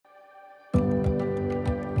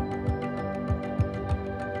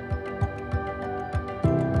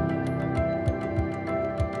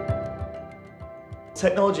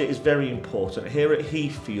Technology is very important. Here at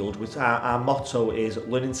Heathfield, our motto is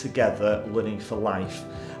learning together, learning for life.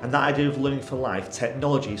 And that idea of learning for life,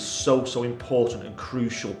 technology is so important and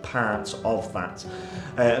crucial part of that.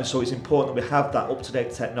 And so it's important that we have that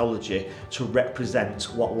up-to-date technology to represent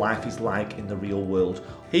what life is like in the real world.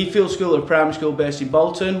 Heathfield School are a primary school based in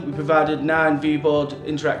Bolton. We provided 9 myViewBoard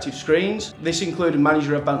interactive screens. This included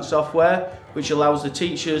Manager Advanced software, which allows the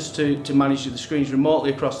teachers to manage the screens remotely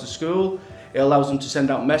across the school. It allows them to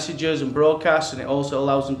send out messages and broadcasts, and it also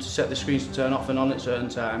allows them to set the screens to turn off and on at certain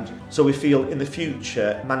times. So we feel in the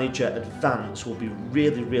future, Manager Advanced will be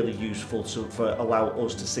really useful for allow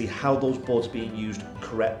us to see how those boards are being used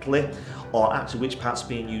correctly, or actually which parts are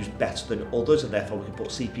being used better than others, and therefore we can put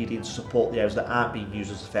CPD in to support the areas that aren't being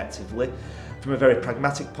used as effectively. From a very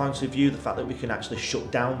pragmatic point of view, the fact that we can actually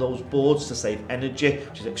shut down those boards to save energy,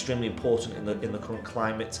 which is extremely important in the current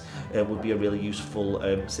climate, would be a really useful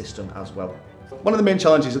system as well. One of the main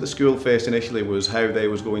challenges that the school faced initially was how they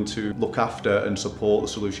was going to look after and support the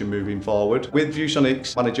solution moving forward. With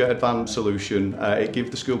ViewSonic's Manager Advanced solution, it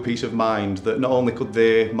gave the school peace of mind that not only could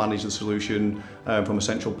they manage the solution from a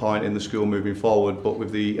central point in the school moving forward, but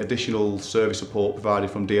with the additional service support provided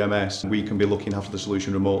from DMS, we can be looking after the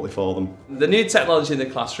solution remotely for them. The new technology in the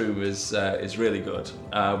classroom is really good.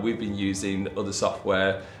 We've been using other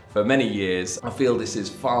software for many years. I feel this is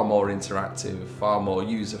far more interactive, far more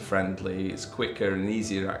user-friendly, it's quicker and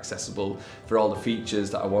easier accessible for all the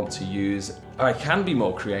features that I want to use. I can be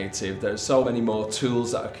more creative. There's so many more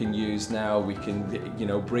tools that I can use now. We can,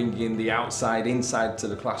 bring in the outside, inside to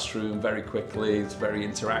the classroom very quickly. It's very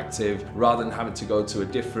interactive. Rather than having to go to a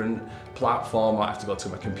different platform, I have to go to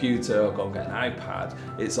my computer or go and get an iPad.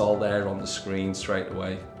 It's all there on the screen straight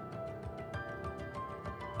away.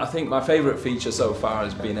 I think my favourite feature so far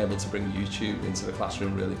is being able to bring YouTube into the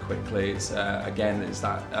classroom really quickly. It's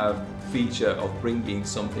that feature of bringing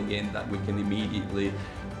something in that we can immediately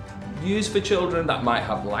use for children that might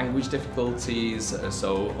have language difficulties,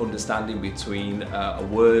 so understanding between a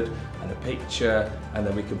word and a picture, and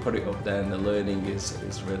then we can put it up there and the learning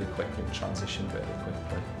is really quick and transition really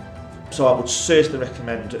quickly. So I would certainly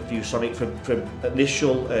recommend ViewSonic from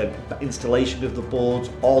initial installation of the boards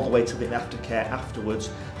all the way to the aftercare afterwards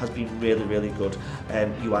has been really good.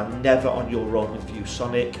 You are never on your own with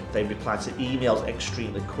ViewSonic. They reply to emails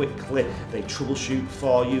extremely quickly, they troubleshoot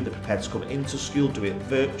for you, they're prepared to come into school, do it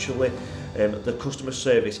virtually. The customer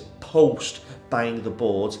service post buying the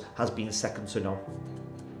boards has been second to none.